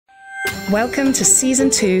Welcome to Season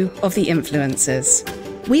 2 of The Influencers.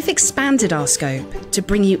 We've expanded our scope to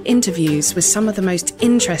bring you interviews with some of the most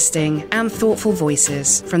interesting and thoughtful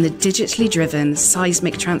voices from the digitally driven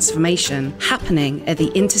seismic transformation happening at the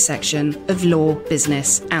intersection of law,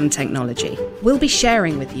 business, and technology. We'll be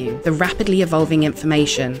sharing with you the rapidly evolving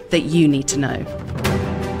information that you need to know.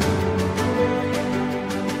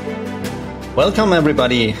 Welcome,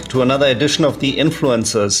 everybody, to another edition of The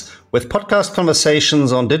Influencers with podcast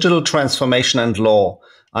conversations on digital transformation and law.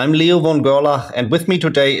 I'm Leo von Gerlach, and with me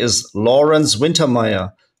today is Lawrence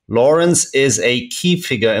Wintermeyer. Lawrence is a key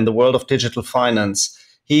figure in the world of digital finance.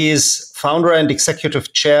 He is founder and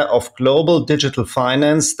executive chair of Global Digital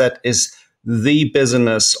Finance, that is the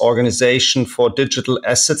business organization for digital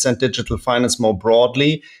assets and digital finance more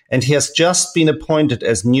broadly. And he has just been appointed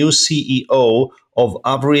as new CEO of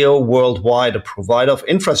Avrio Worldwide, a provider of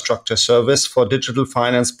infrastructure service for digital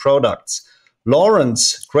finance products.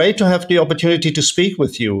 Lawrence, great to have the opportunity to speak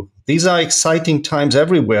with you. These are exciting times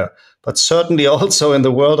everywhere, but certainly also in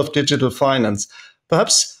the world of digital finance.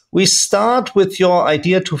 Perhaps we start with your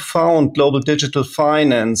idea to found Global Digital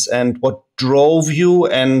Finance and what drove you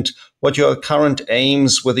and what your current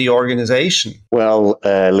aims with the organization. Well,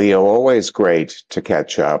 Leo, always great to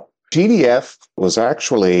catch up. GDF was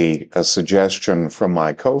actually a suggestion from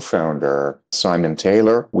my co-founder, Simon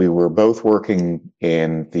Taylor. We were both working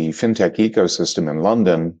in the fintech ecosystem in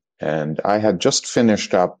London, and I had just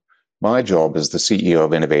finished up my job as the CEO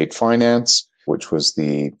of Innovate Finance, which was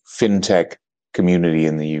the fintech community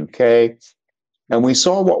in the UK. And we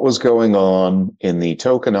saw what was going on in the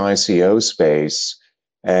token ICO space.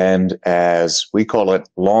 And as we call it,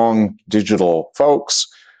 long digital folks,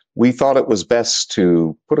 we thought it was best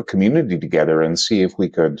to put a community together and see if we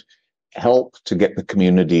could help to get the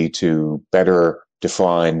community to better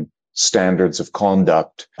define standards of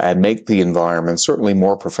conduct and make the environment certainly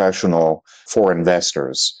more professional for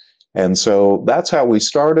investors. And so that's how we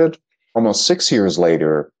started. Almost 6 years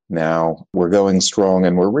later now, we're going strong,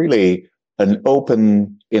 and we're really an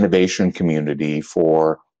open innovation community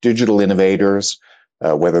for digital innovators,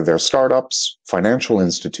 whether they're startups, financial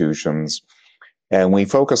institutions. And we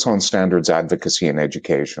focus on standards advocacy and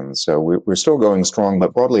education. So we're still going strong,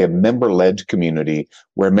 but broadly a member-led community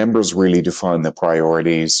where members really define the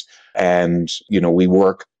priorities. And, we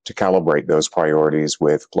work to calibrate those priorities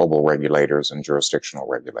with global regulators and jurisdictional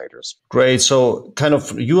regulators. Great. So kind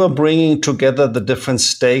of you are bringing together the different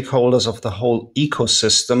stakeholders of the whole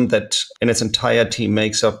ecosystem that in its entirety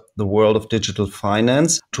makes up the world of digital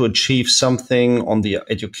finance to achieve something on the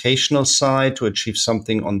educational side, to achieve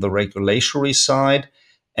something on the regulatory side.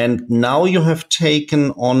 And now you have taken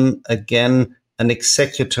on again an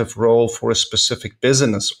executive role for a specific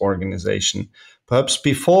business organization. Perhaps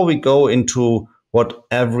before we go into what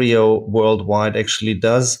Avrio Worldwide actually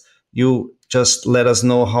does, you just let us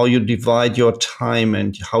know how you divide your time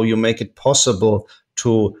and how you make it possible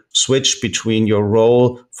to switch between your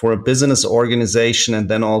role for a business organization and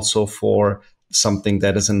then also for something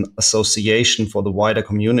that is an association for the wider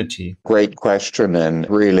community. Great question. And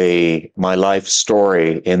really my life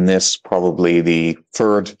story in this, probably the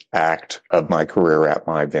third act of my career at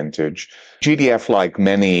my vintage. GDF, like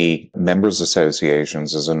many members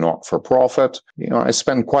associations, is a not-for-profit. I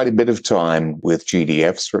spend quite a bit of time with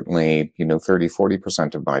GDF, certainly,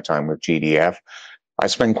 30-40% of my time with GDF. I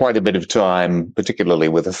spend quite a bit of time, particularly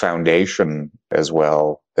with a foundation as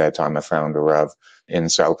well, that I'm a founder of in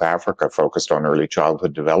South Africa, focused on early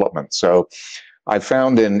childhood development. So I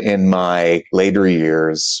found in my later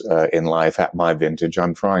years in life at my vintage,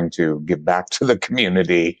 I'm trying to give back to the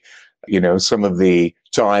community, some of the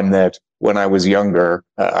time that when I was younger,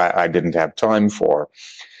 I didn't have time for.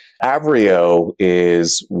 Avrio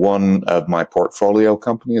is one of my portfolio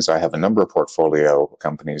companies. I have a number of portfolio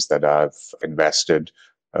companies that I've invested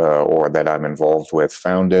or that I'm involved with,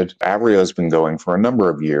 founded. Avrio has been going for a number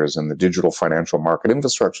of years in the digital financial market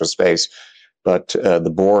infrastructure space, but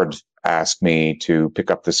the board asked me to pick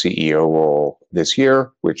up the CEO role this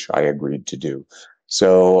year, which I agreed to do.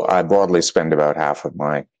 So I broadly spend about half of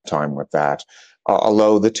my time with that.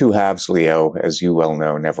 Although the two halves, Leo, as you well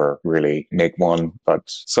know, never really make one, but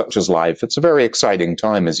such is life. It's a very exciting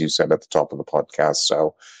time, as you said at the top of the podcast.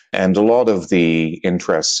 So, and a lot of the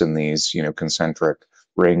interests in these, concentric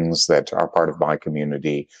rings that are part of my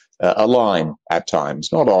community align at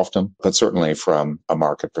times, not often, but certainly from a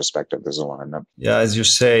market perspective, there's alignment. Yeah, as you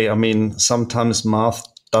say, sometimes math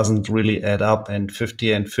doesn't really add up, and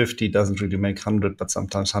 50 and 50 doesn't really make 100, but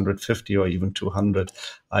sometimes 150 or even 200.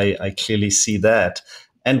 I clearly see that.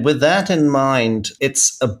 And with that in mind,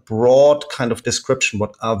 it's a broad kind of description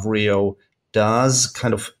what Avrio does,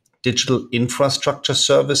 kind of digital infrastructure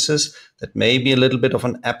services. That may be a little bit of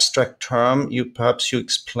an abstract term. Perhaps you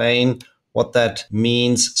explain what that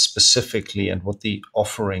means specifically and what the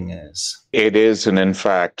offering is. It is, and in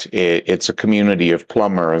fact, it's a community of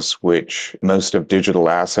plumbers, which most of digital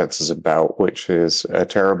assets is about, which is a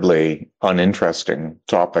terribly uninteresting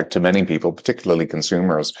topic to many people, particularly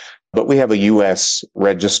consumers. But we have a US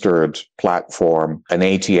registered platform, an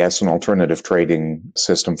ATS, an alternative trading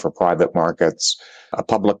system for private markets, a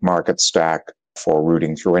public market stack for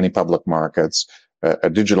routing through any public markets,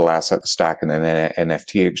 a digital asset stack, and an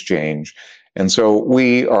NFT exchange. And so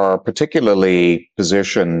we are particularly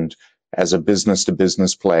positioned as a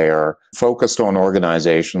business-to-business player, focused on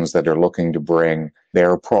organizations that are looking to bring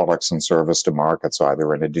their products and service to markets,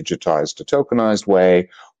 either in a digitized to tokenized way,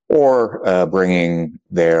 or bringing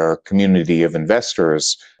their community of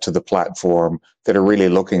investors to the platform that are really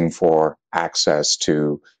looking for access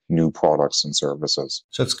to new products and services.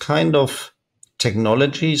 So it's kind of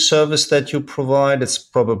technology service that you provide. It's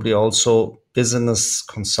probably also business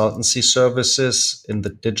consultancy services in the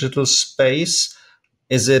digital space.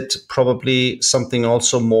 Is it probably something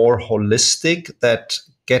also more holistic, that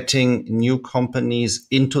getting new companies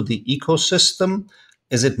into the ecosystem?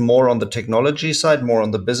 Is it more on the technology side, more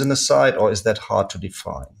on the business side, or is that hard to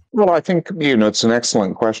define? Well, I think, it's an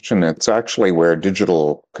excellent question. It's actually where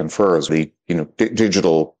digital confers. The,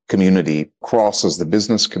 digital community crosses the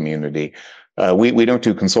business community. We don't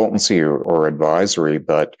do consultancy or advisory,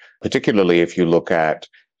 but particularly if you look at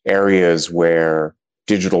areas where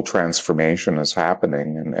digital transformation is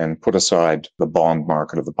happening, and put aside the bond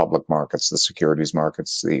market or the public markets, the securities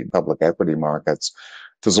markets, the public equity markets,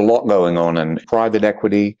 there's a lot going on in private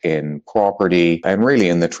equity, in property, and really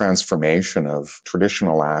in the transformation of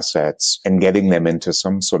traditional assets and getting them into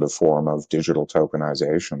some sort of form of digital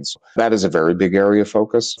tokenizations. That is a very big area of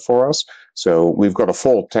focus for us. So we've got a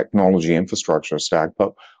full technology infrastructure stack,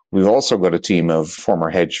 but we've also got a team of former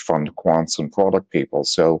hedge fund quants and product people.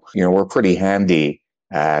 So, we're pretty handy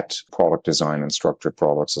at product design and structured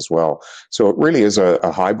products as well. So it really is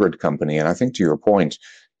a hybrid company. And I think to your point,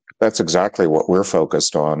 that's exactly what we're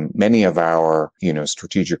focused on. Many of our,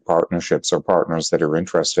 strategic partnerships are partners that are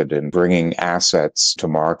interested in bringing assets to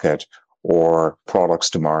market or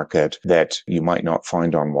products to market that you might not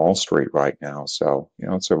find on Wall Street right now. So,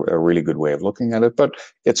 it's a really good way of looking at it. But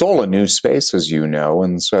it's all a new space, as you know.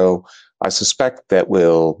 And so I suspect that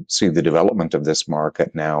we'll see the development of this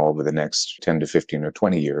market now over the next 10 to 15 or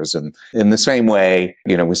 20 years. And in the same way,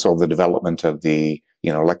 we saw the development of the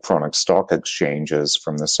electronic stock exchanges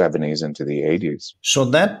from the 70s into the 80s. So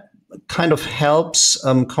that kind of helps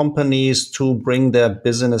companies to bring their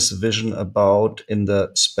business vision about in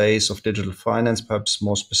the space of digital finance, perhaps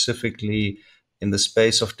more specifically in the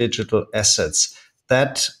space of digital assets.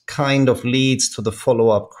 That kind of leads to the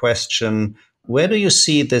follow-up question: where do you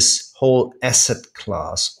see this whole asset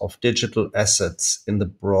class of digital assets in the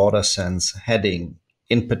broader sense heading,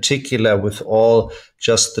 in particular with all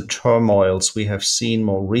just the turmoils we have seen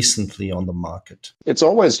more recently on the market? It's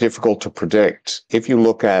always difficult to predict. If you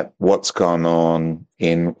look at what's gone on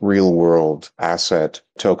in real world asset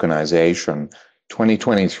tokenization,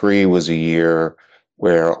 2023 was a year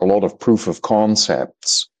where a lot of proof of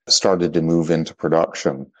concepts started to move into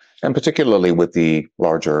production, and particularly with the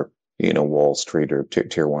larger Wall Street or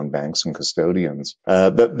tier one banks and custodians.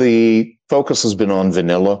 But the focus has been on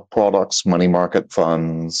vanilla products, money market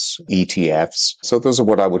funds, ETFs. So those are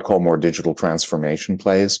what I would call more digital transformation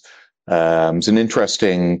plays. It's an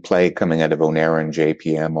interesting play coming out of Onera and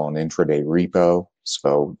JPM on intraday repo.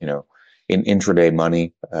 So, in intraday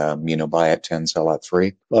money, buy at 10, sell at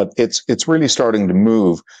 3. But it's really starting to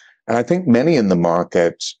move. And I think many in the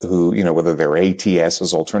market who, whether they're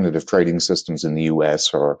ATSs, alternative trading systems in the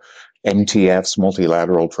US, or MTFs,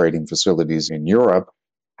 multilateral trading facilities in Europe,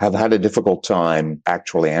 have had a difficult time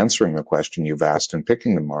actually answering the question you've asked and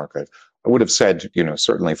picking the market. I would have said,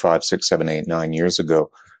 certainly 5, 6, 7, 8, 9 years ago,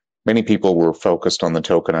 many people were focused on the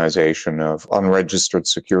tokenization of unregistered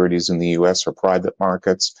securities in the US or private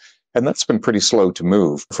markets. And that's been pretty slow to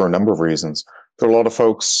move for a number of reasons. There are a lot of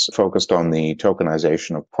folks focused on the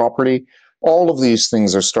tokenization of property. All of these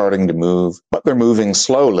things are starting to move, but they're moving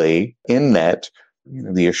slowly in that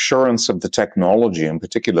the assurance of the technology, and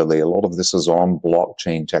particularly a lot of this is on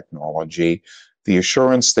blockchain technology, the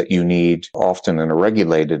assurance that you need often in a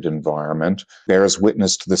regulated environment bears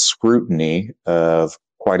witness to the scrutiny of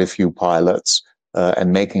quite a few pilots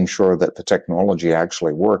and making sure that the technology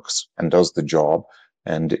actually works and does the job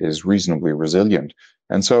and is reasonably resilient.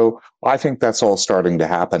 And so I think that's all starting to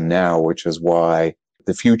happen now, which is why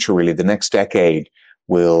the future, really, the next decade,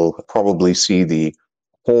 will probably see the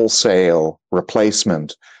wholesale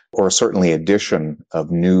replacement or certainly addition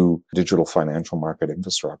of new digital financial market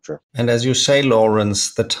infrastructure. And as you say,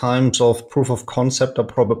 Lawrence, the times of proof of concept are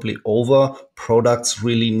probably over. Products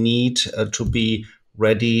really need to be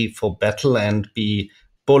ready for battle and be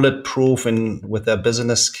bulletproof with their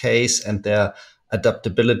business case and their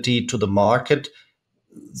adaptability to the market.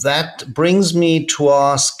 That brings me to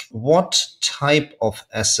ask, what type of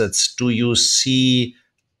assets do you see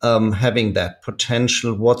having that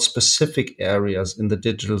potential? What specific areas in the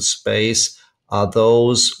digital space are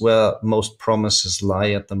those where most promises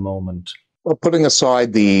lie at the moment? Well, putting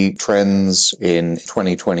aside the trends in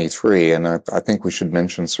 2023, and I think we should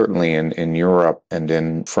mention certainly in Europe and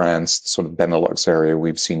in France, the sort of Benelux area,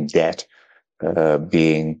 we've seen debt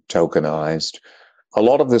being tokenized. A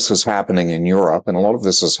lot of this is happening in Europe, and a lot of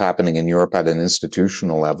this is happening in Europe at an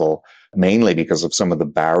institutional level, mainly because of some of the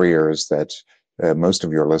barriers that most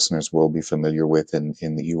of your listeners will be familiar with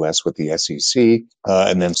in the US with the SEC,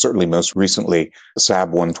 and then certainly most recently,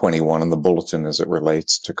 SAB 121 and the bulletin as it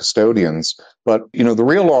relates to custodians. But, the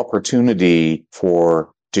real opportunity for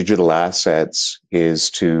digital assets is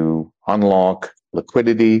to unlock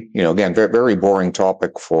liquidity. Again, very, very boring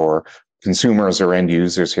topic for consumers or end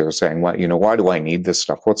users here saying, well, why do I need this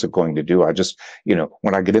stuff? What's it going to do? I just,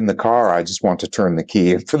 when I get in the car, I just want to turn the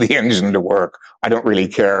key for the engine to work. I don't really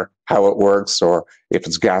care how it works or if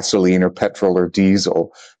it's gasoline or petrol or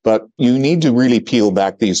diesel. But you need to really peel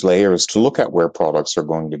back these layers to look at where products are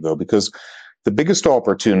going to go, because the biggest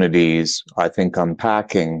opportunities, I think,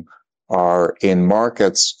 unpacking are in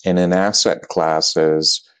markets and in asset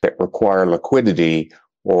classes that require liquidity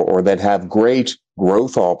or that have great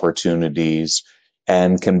growth opportunities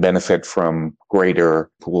and can benefit from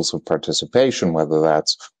greater pools of participation, whether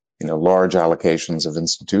that's large allocations of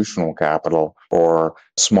institutional capital or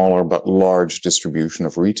smaller but large distribution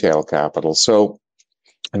of retail capital. So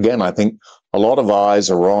again, I think a lot of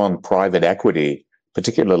eyes are on private equity,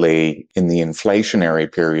 particularly in the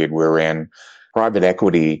inflationary period we're in. Private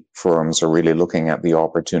equity firms are really looking at the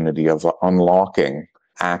opportunity of unlocking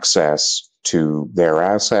access to their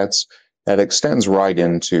assets. That extends right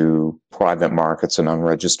into private markets and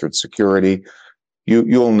unregistered security.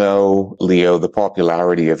 You'll know, Leo, the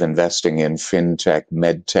popularity of investing in fintech,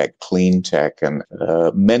 medtech, clean tech, and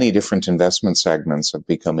many different investment segments have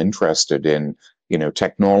become interested in,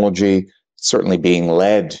 technology, certainly being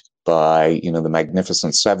led by, the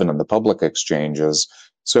Magnificent Seven and the public exchanges.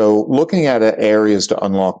 So looking at areas to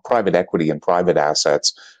unlock private equity and private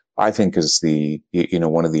assets, I think is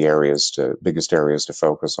one of the biggest areas to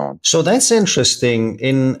focus on. So that's interesting.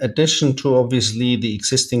 In addition to obviously the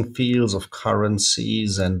existing fields of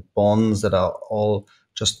currencies and bonds that are all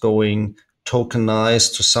just going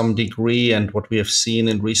tokenized to some degree, and what we have seen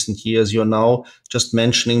in recent years, you're now just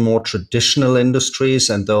mentioning more traditional industries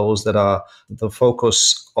and those that are the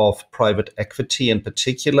focus of private equity in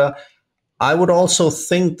particular. I would also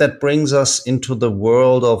think that brings us into the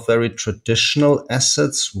world of very traditional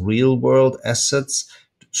assets, real world assets.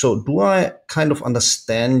 So do I kind of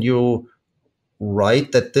understand you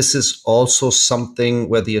right that this is also something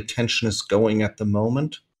where the attention is going at the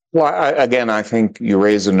moment? Well, I think you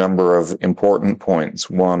raise a number of important points.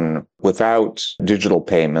 One, without digital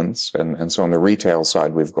payments, and so on the retail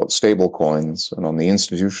side, we've got stable coins, and on the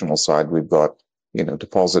institutional side, we've got,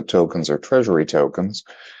 deposit tokens or treasury tokens.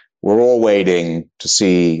 We're all waiting to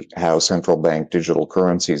see how central bank digital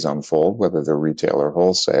currencies unfold, whether they're retail or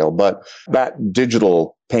wholesale. But that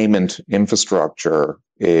digital payment infrastructure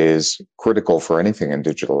is critical for anything in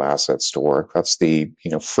digital assets to work. That's the,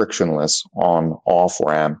 frictionless on-off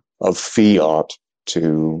ramp of fiat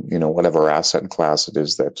to, whatever asset class it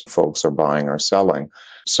is that folks are buying or selling.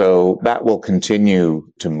 So that will continue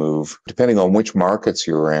to move. Depending on which markets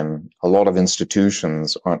you're in, a lot of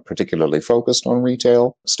institutions aren't particularly focused on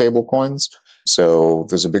retail stablecoins. So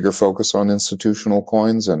there's a bigger focus on institutional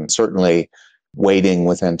coins, and certainly waiting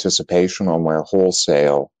with anticipation on where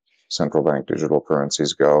wholesale central bank digital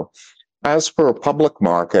currencies go. As for public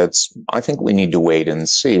markets, I think we need to wait and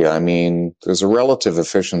see. I mean, there's a relative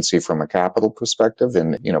efficiency from a capital perspective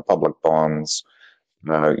in, public bonds,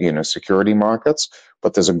 security markets,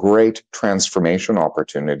 but there's a great transformation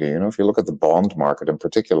opportunity. If you look at the bond market in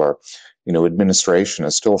particular, administration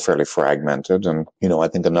is still fairly fragmented. And, I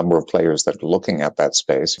think a number of players that are looking at that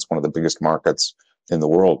space, it's one of the biggest markets in the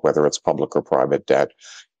world, whether it's public or private debt.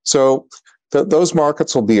 So those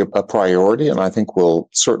markets will be a priority, and I think will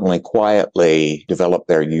certainly quietly develop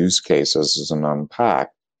their use cases as an unpack.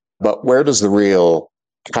 But where does the real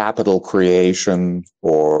capital creation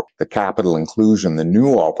or the capital inclusion, the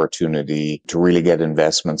new opportunity to really get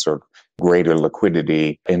investments or greater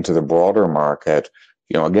liquidity into the broader market,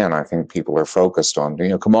 again, I think people are focused on,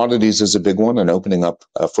 commodities is a big one and opening up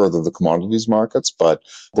further the commodities markets, but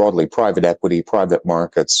broadly private equity, private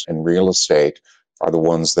markets, and real estate are the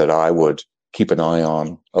ones that I would keep an eye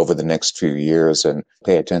on over the next few years and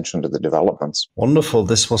pay attention to the developments. Wonderful.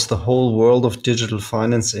 This was the whole world of digital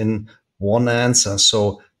finance in one answer.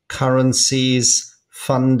 So currencies,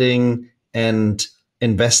 funding, and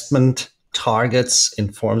investment targets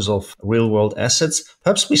in forms of real world assets.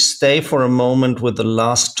 Perhaps we stay for a moment with the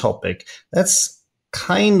last topic. That's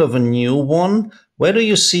kind of a new one. Where do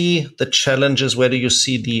you see the challenges? Where do you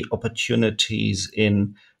see the opportunities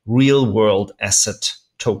in real world asset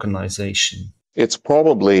tokenization? It's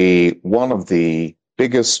probably one of the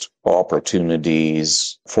biggest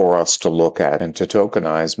opportunities for us to look at and to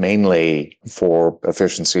tokenize, mainly for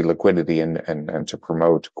efficiency, liquidity, and to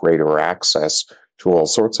promote greater access to all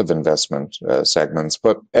sorts of investment segments.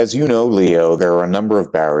 But as you know, Leo, there are a number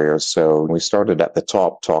of barriers. So we started at the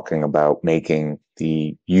top talking about making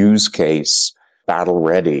the use case battle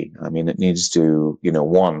ready. I mean, it needs to,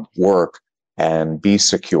 one, work and be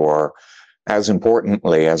secure. As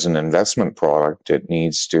importantly, as an investment product, it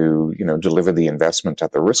needs to, deliver the investment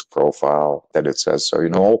at the risk profile that it says.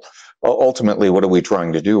 So, ultimately, what are we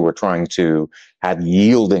trying to do? We're trying to add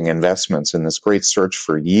yielding investments in this great search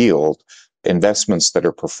for yield, investments that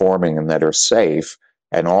are performing and that are safe,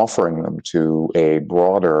 and offering them to a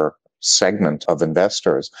broader segment of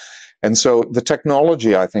investors. And so the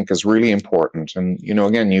technology, I think, is really important. And,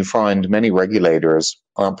 again, you find many regulators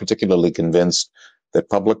aren't particularly convinced that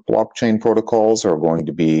public blockchain protocols are going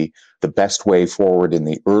to be the best way forward in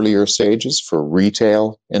the earlier stages for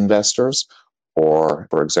retail investors, or,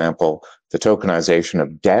 for example, the tokenization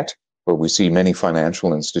of debt, where we see many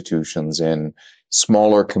financial institutions in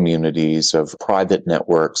smaller communities of private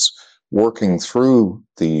networks working through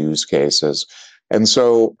the use cases. And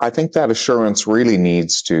so I think that assurance really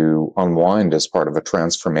needs to unwind as part of a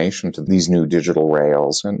transformation to these new digital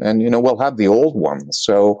rails. And we'll have the old ones.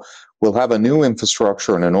 So we'll have a new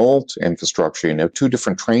infrastructure and an old infrastructure, two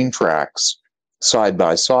different train tracks side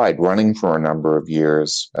by side running for a number of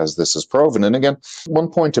years as this is proven. And again, one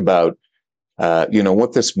point about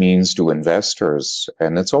what this means to investors,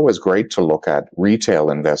 and it's always great to look at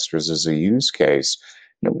retail investors as a use case.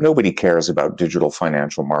 Nobody cares about digital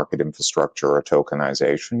financial market infrastructure or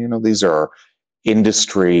tokenization. These are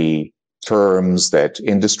industry terms that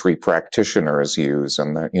industry practitioners use,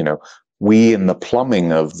 and that, we in the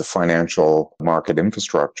plumbing of the financial market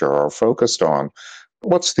infrastructure are focused on.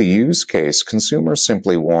 What's the use case? Consumers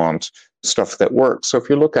simply want stuff that works. So if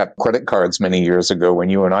you look at credit cards many years ago,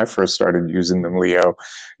 when you and I first started using them, Leo,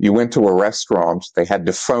 you went to a restaurant, they had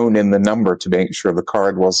to phone in the number to make sure the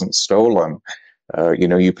card wasn't stolen.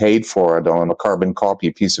 You paid for it on a carbon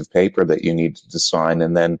copy piece of paper that you needed to sign,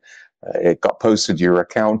 and then it got posted to your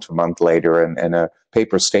account a month later, and a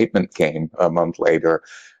paper statement came a month later.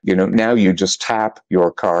 Now you just tap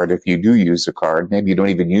your card if you do use a card. Maybe you don't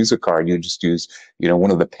even use a card. You just use,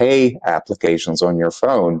 one of the pay applications on your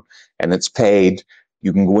phone, and it's paid.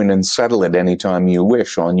 You can go in and settle it anytime you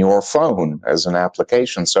wish on your phone as an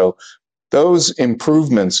application. So those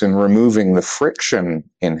improvements in removing the friction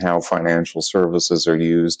in how financial services are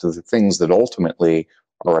used are the things that ultimately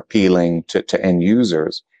are appealing to end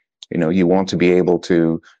users. You want to be able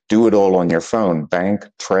to do it all on your phone, bank,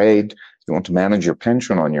 trade. You want to manage your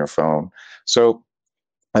pension on your phone. So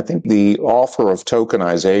I think the offer of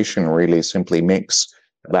tokenization really simply makes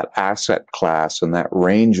that asset class and that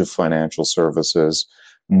range of financial services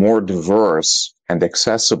more diverse and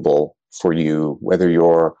accessible for you, whether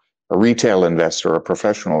you're a retail investor, a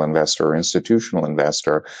professional investor, or institutional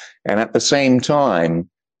investor. And at the same time,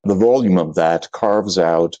 the volume of that carves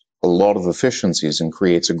out a lot of efficiencies and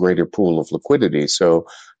creates a greater pool of liquidity. So,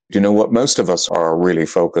 what most of us are really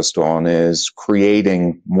focused on is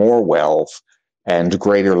creating more wealth and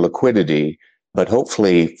greater liquidity, but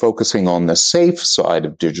hopefully focusing on the safe side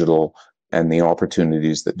of digital and the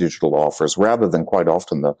opportunities that digital offers, rather than quite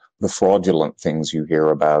often the fraudulent things you hear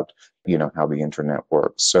about, how the internet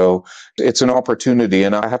works. So it's an opportunity,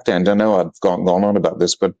 and I have to end. I know I've gone on about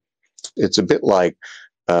this, but it's a bit like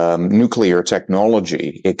nuclear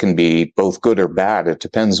technology. It can be both good or bad. It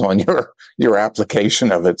depends on your application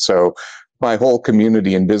of it. So my whole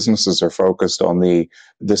community and businesses are focused on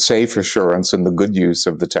the safe assurance and the good use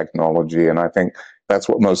of the technology. And I think that's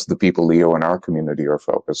what most of the people, Leo, in our community are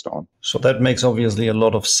focused on. So that makes obviously a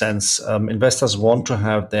lot of sense. Investors want to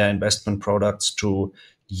have their investment products to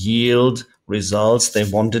yield results. They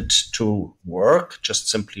want it to work, just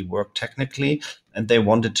simply work technically, and they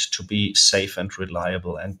want it to be safe and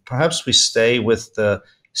reliable. And perhaps we stay with the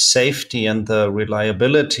safety and the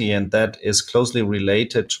reliability, and that is closely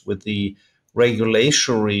related with the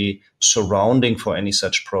regulatory surrounding for any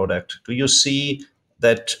such product. Do you see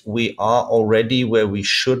that we are already where we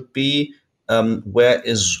should be? Where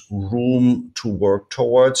is room to work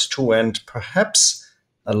towards to? And perhaps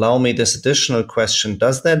allow me this additional question.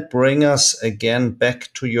 Does that bring us again back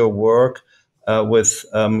to your work with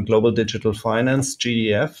Global Digital Finance,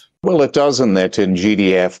 GDF? Well, it does in that in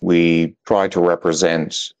GDF, we try to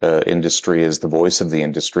represent industry as the voice of the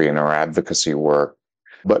industry in our advocacy work.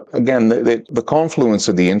 But again, the confluence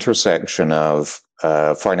of the intersection of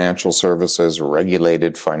financial services,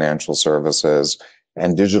 regulated financial services,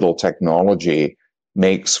 and digital technology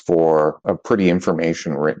makes for a pretty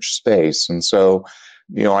information-rich space. And so,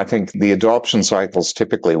 I think the adoption cycles,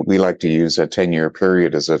 typically, we like to use a 10-year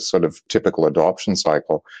period as a sort of typical adoption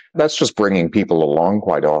cycle. That's just bringing people along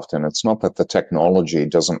quite often. It's not that the technology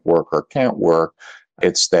doesn't work or can't work.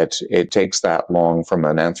 It's that it takes that long from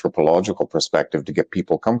an anthropological perspective to get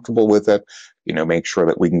people comfortable with it, make sure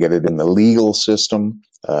that we can get it in the legal system,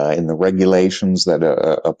 in the regulations that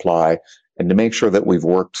apply, and to make sure that we've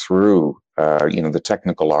worked through, the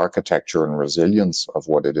technical architecture and resilience of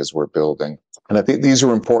what it is we're building. And I think these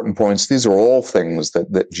are important points. These are all things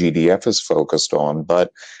that GDF is focused on.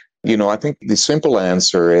 But, I think the simple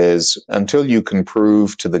answer is until you can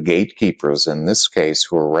prove to the gatekeepers, in this case,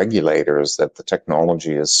 who are regulators, that the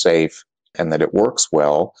technology is safe and that it works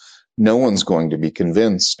well, no one's going to be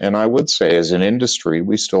convinced. And I would say as an industry,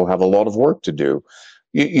 we still have a lot of work to do.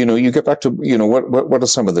 You get back to, what are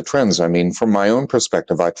some of the trends? I mean, from my own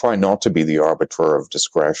perspective, I try not to be the arbiter of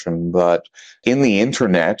discretion, but in the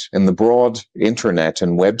internet, in the broad internet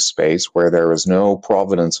and web space where there is no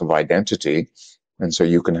provenance of identity, and so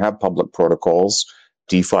you can have public protocols,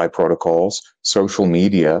 DeFi protocols, social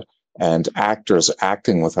media, and actors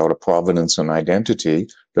acting without a provenance and identity,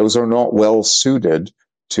 those are not well suited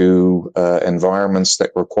to environments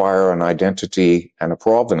that require an identity and a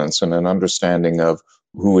provenance and an understanding of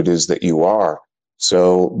who it is that you are.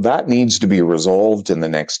 So that needs to be resolved in the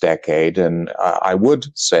next decade. And I would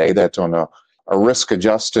say that on a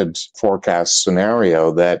risk-adjusted forecast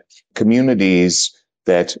scenario, that communities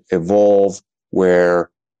that evolve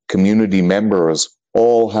where community members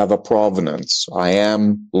all have a provenance. I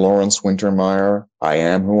am Lawrence Wintermeyer. I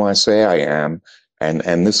am who I say I am.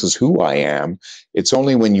 And this is who I am. It's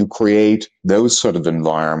only when you create those sort of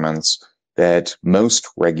environments that most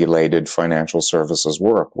regulated financial services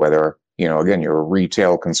work, whether, again, you're a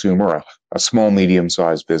retail consumer, a small,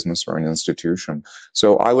 medium-sized business, or an institution.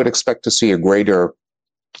 So I would expect to see a greater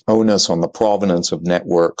onus on the provenance of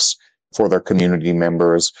networks for their community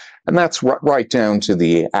members. And that's right down to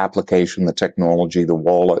the application, the technology, the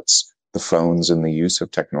wallets, the phones, and the use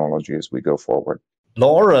of technology as we go forward.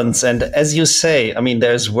 Lawrence, and as you say,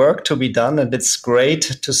 there's work to be done, and it's great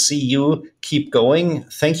to see you keep going.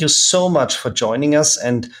 Thank you so much for joining us,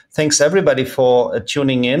 and thanks everybody for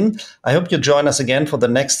tuning in. I hope you join us again for the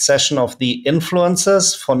next session of The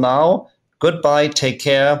Influencers. For now, goodbye, take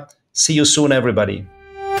care. See you soon, everybody.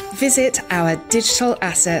 Visit our digital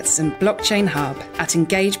assets and blockchain hub at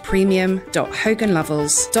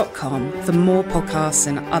engagepremium.hoganlovells.com for more podcasts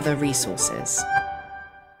and other resources.